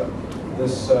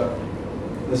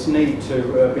this need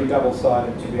to be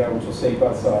double-sided to be able to see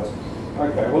both sides.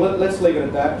 Okay, well let's leave it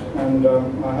at that, and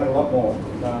I had a lot more,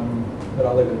 but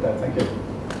I'll leave it at that. Thank you.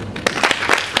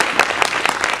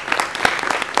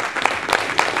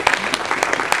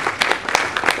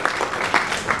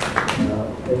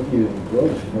 Thank you,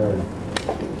 George, for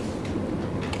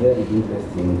very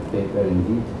interesting paper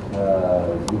indeed.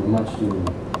 With much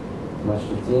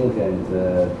to think and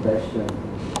question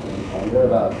and ponder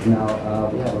about. Now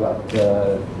we have about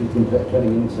 15-20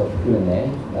 minutes of Q&A.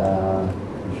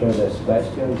 I'm sure there's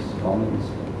questions, comments,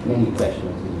 many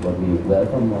questions is what we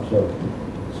welcome also.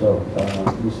 So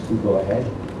please do go ahead.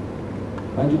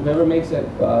 And whoever wants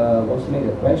to make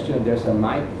a question, there's a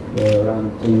mic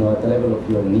around, at the level of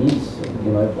your knees, a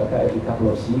couple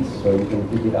of seats, so you can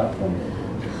pick it up and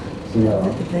sing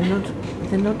along.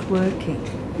 They're not working.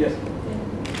 Yes.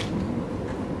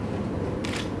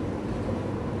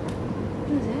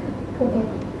 Okay.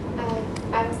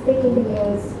 I was thinking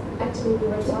because actually we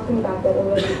were talking about that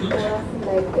already.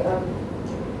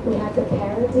 We had the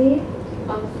parody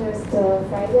on first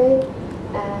Friday,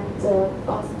 and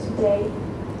also today.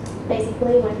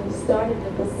 Basically, when we started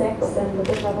with the sex and the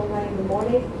big level one in the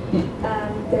morning,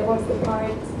 there was the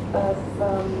part of, I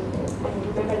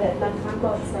remember that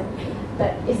Lankambo said,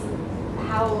 but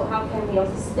how can we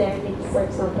also stand it, for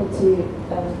example,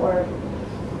 or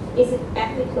is it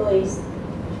ethically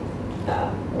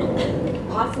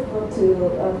possible to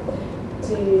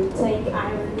take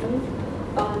irony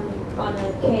on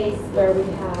a case where we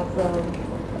have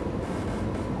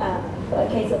a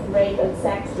case of rape and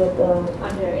sex with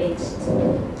underage.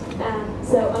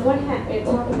 So on one hand, we're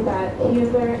talking about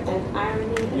humor and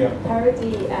irony and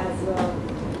parody as a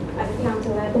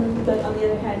counter-weapon, but on the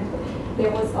other hand,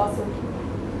 there was also,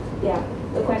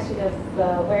 the question of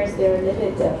where's their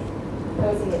limit of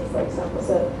posing it, for example.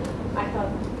 So I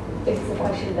thought it's a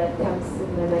question that comes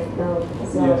in my mind now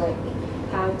as well, like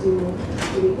how do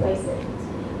we place it?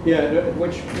 Yeah, at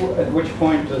which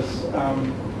point does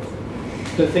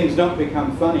things not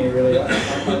become funny, really? I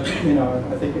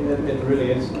think it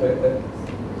really is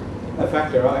a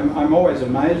factor. I'm always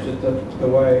amazed at the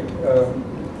way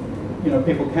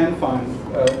people can find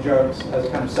jokes as a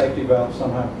kind of safety valve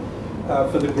somehow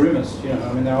for the grimmest.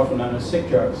 They're often known as sick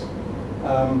jokes.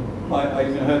 I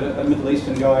even heard a Middle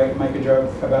Eastern guy make a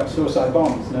joke about suicide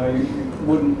bombs. Now you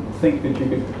wouldn't think that you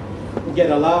could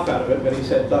get a laugh out of it, but he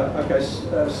said, okay,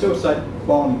 suicide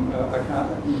bomb.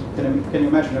 Can you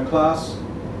imagine a class?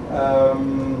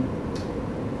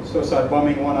 Suicide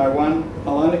bombing 101.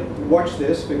 I'll only watch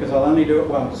this because I'll only do it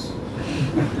once.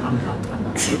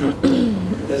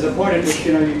 There's a point at which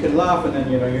you can laugh and then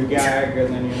you gag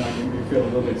and then you feel a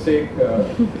little bit sick.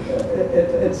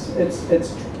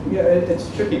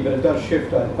 It's tricky, but it does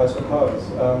shift, I suppose.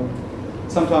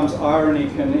 Sometimes irony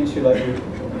can insulate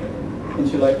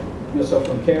yourself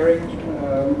from caring.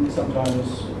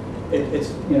 Sometimes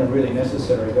it's really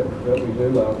necessary that we do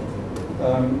love.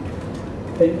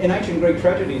 In ancient Greek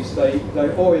tragedies, they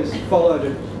always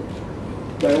followed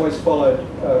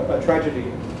a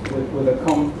tragedy with a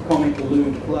comic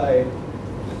lewd play,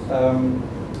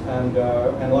 and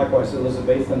likewise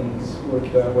Elizabethans would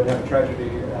have a tragedy,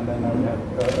 and then they would have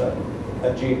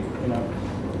a jig, you know.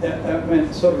 And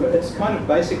it's kind of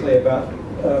basically about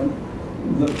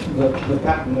the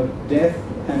pattern of death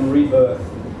and rebirth,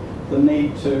 the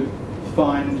need to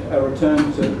find a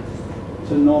return to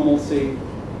normalcy,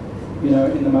 you know,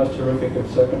 in the most horrific of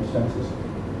circumstances.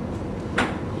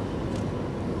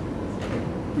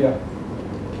 Yeah.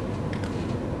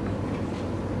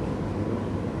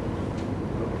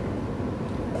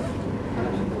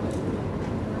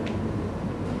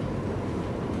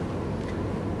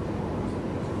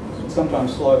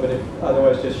 Sometimes slow, but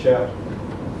otherwise just shout.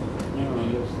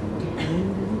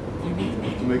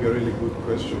 To make a really good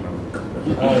question.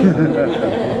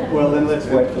 Well, then let's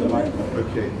wait for the microphone.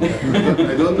 Okay.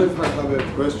 I don't know if I have a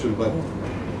question, but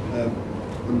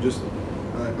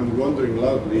I'm wondering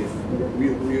loudly.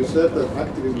 You said that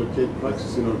activists locate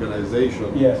praxis in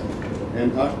organization. Yes.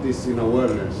 And artists in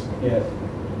awareness. Yes.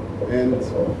 And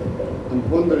I'm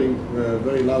wondering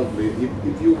very loudly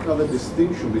if you have a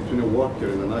distinction between a worker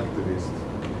and an activist,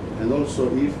 and also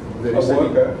if there is a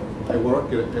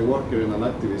worker and an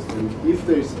activist, and if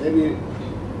there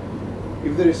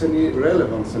is any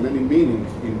relevance and any meaning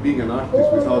in being an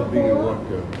artist without being a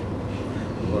worker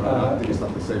or an activist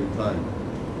at the same time,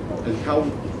 and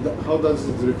how does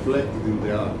it reflect in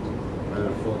the art?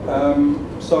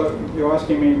 So you're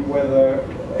asking me whether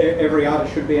every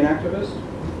artist should be an activist?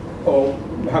 Or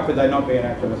how could they not be an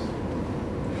activist?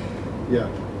 Yeah.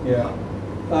 Yeah.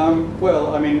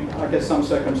 Well, I mean, I guess some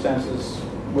circumstances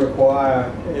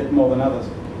require it more than others.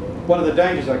 One of the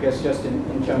dangers, I guess, just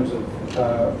in terms of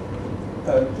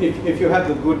if you have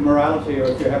the good morality or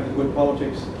if you have the good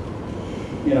politics,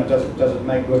 you know, does it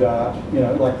make good art? You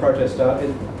know, like protest art.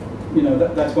 You know,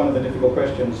 that's one of the difficult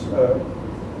questions.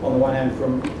 On the one hand,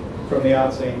 from the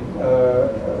art scene,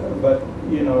 but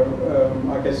you know,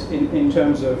 I guess in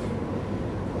terms of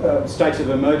states of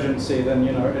emergency, then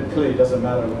you know it clearly doesn't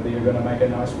matter whether you're going to make a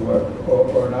nice work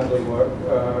or an ugly work.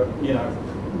 You know,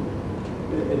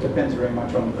 it depends very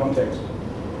much on the context.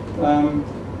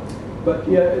 But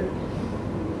yeah,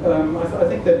 I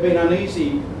think there've been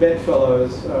uneasy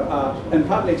bedfellows art, and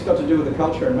partly it's got to do with the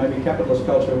culture and maybe capitalist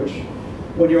culture, which.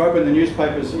 When you open the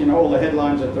newspapers, you know, all the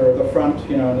headlines at the front,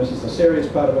 you know, and this is the serious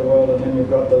part of the world, and then you've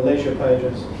got the leisure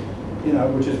pages, you know,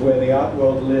 which is where the art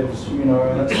world lives, you know,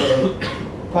 and it's sort of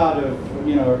part of,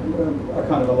 you know, a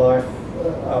kind of a life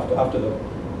after the,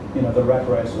 you know, the rat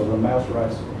race or the mouse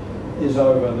race is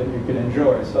over that you can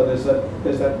enjoy. So there's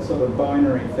that sort of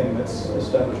binary thing that's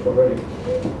established already.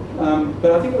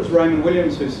 But I think it was Raymond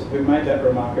Williams who made that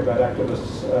remark about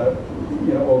activists,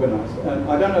 you know, organised. And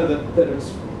I don't know that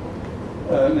it's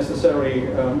necessarily,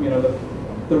 you know,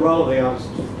 the role of the artist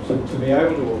to be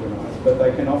able to organise, but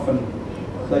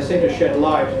they seem to shed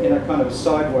light in a kind of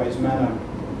sideways manner,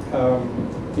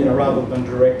 you know, rather than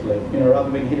directly, you know, rather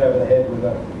than being hit over the head with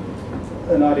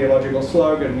an ideological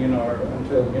slogan, you know,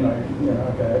 until, you know,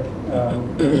 okay.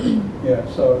 Yeah,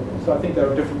 so I think there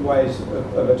are different ways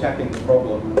of attacking the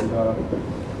problem, and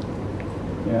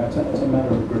yeah, it's a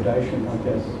matter of gradation, I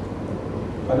guess.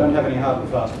 I don't have any hard and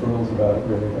fast rules about it,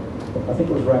 really. But I think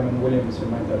it was Raymond Williams who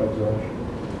made that observation.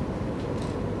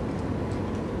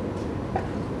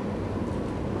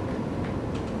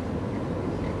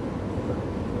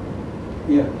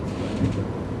 Yeah.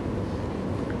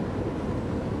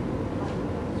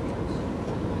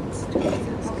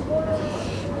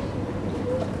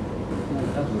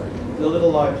 The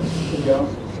little light can go.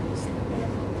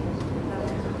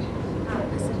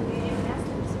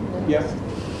 Yeah.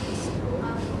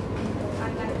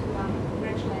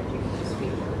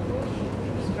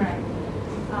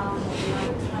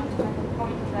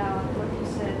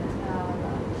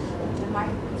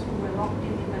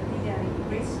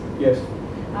 Yes.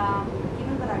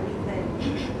 Given that I live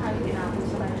in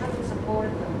Athens and I try to support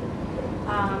them,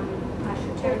 I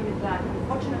should tell you that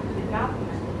unfortunately the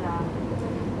government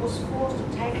was forced to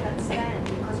take that stand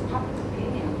because public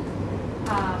opinion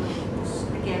was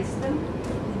against them,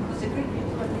 because the Greek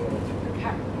people are living through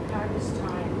precarious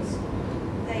times.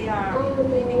 They are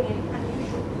living in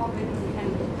unusual poverty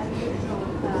and unusual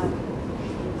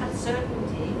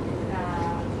uncertainty,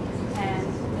 and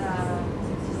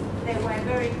they were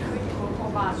very critical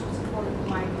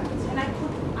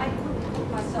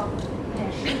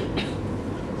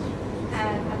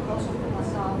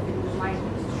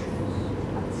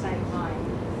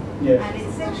Yes. And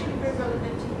it's actually very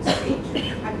relevant to the speech.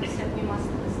 Like you said, we must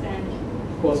understand.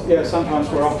 Well, yeah, sometimes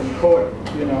we're often caught,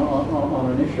 you know,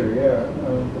 on an issue, yeah,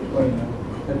 between.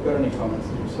 Have you got any comments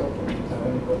yourself?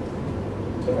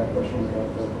 To that question about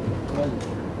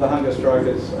the hunger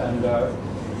strikers, and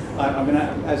I mean,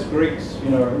 as Greeks, you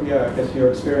know, yeah, I guess you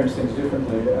experience things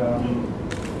differently.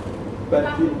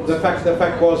 But the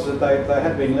fact was that they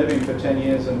had been living for 10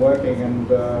 years and working, and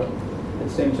it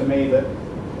seemed to me that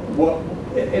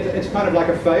it's kind of like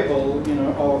a fable, you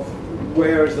know, of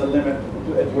where is the limit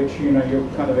at which, you know, you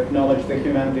kind of acknowledge the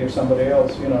humanity of somebody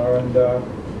else, you know, and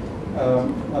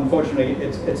unfortunately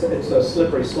it's a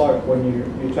slippery slope when you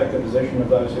take the position of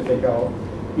those who think, oh,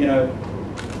 you know,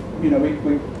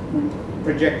 we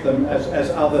project them as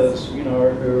others, you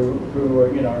know, who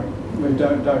you know, who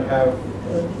don't have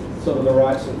sort of the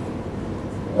rights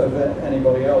of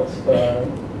anybody else.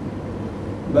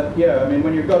 But yeah, I mean,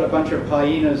 when you've got a bunch of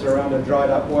hyenas around a dried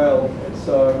up well,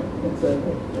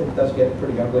 it does get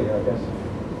pretty ugly, I guess.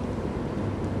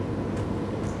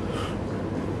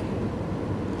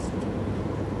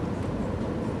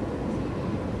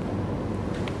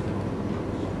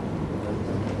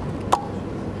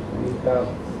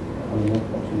 We have,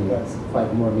 actually, that's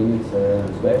 5 more minutes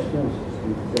questions.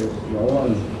 If there's no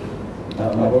one. I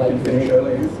would like to finish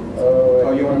early.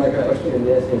 Oh, you want to make a question?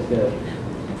 Yes.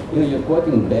 You know, you're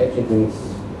quoting Beck, I think it's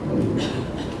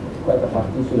quite a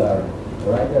particular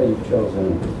writer you've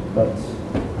chosen, but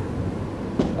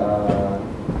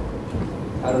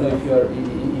I don't know if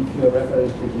your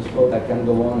reference to his quote, I can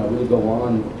go on, I will go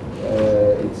on,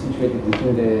 it's situated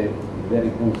within the very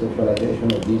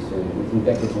conceptualization of this within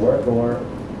Beck's work, or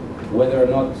whether or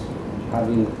not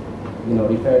having, you know,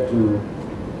 referred to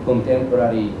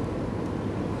contemporary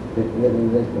the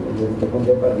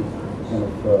contemporary kind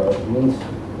of means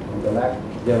and the lack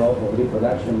thereof of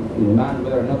reproduction in man,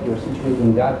 whether or not you're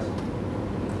situating that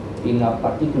in a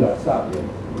particular subject,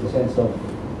 in the sense of,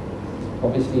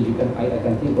 obviously you can, I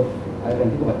can think of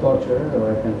a torturer,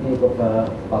 or I can think of a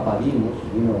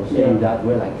Papadimos, you know, saying that,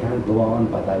 well, I can't go on,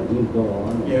 but I will go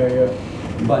on. Yeah.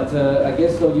 But I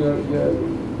guess so.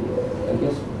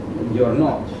 You're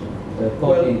not. You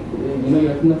know,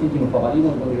 you're not thinking of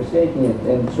Papadimos when you're saying it,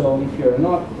 and so if you're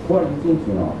not, who are you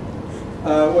thinking of?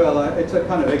 Well, it's a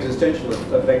kind of existentialist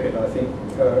Beckett, I think.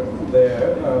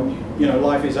 You know,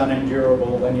 life is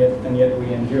unendurable, and yet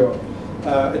we endure.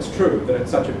 It's true that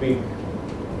it's such a big,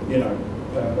 you know,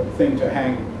 thing to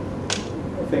hang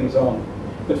things on.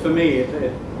 But for me,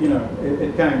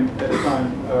 it came at a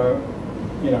time,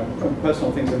 you know,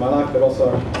 personal things in my life, but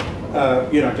also,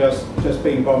 you know, just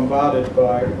being bombarded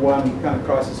by one kind of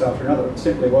crisis after another. It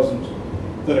simply wasn't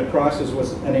that a crisis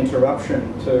was an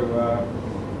interruption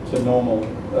to normal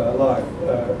life.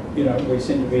 You know, we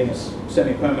seem to be in a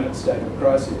semi-permanent state of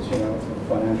crisis, you know,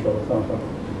 financial or something.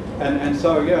 And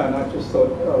so, yeah, and I just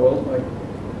thought, oh, well,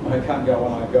 I can't go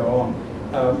on, I go on.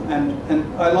 And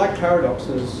I like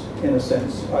paradoxes, in a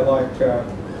sense. I like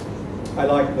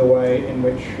the way in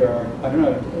which, I don't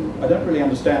know, I don't really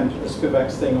understand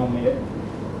Spivak's thing on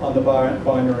the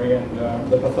binary and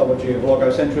the pathology of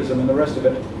logocentrism and the rest of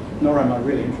it, nor am I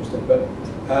really interested, but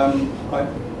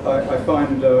I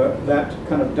find that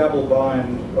kind of double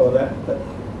bind, or that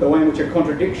the way in which a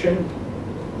contradiction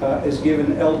is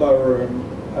given elbow room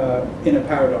in a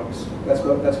paradox. That's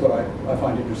what I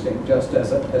find interesting, just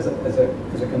as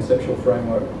a conceptual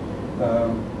framework.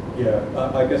 Yeah,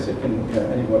 I guess it can. Yeah,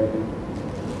 anybody can.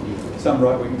 Some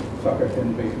right-wing fucker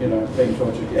can be, you know, being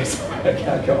tortured. Yes, I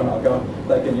can't go on. I'll go on.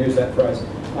 They can use that phrase.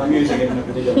 I'm using it in a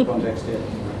particular context here.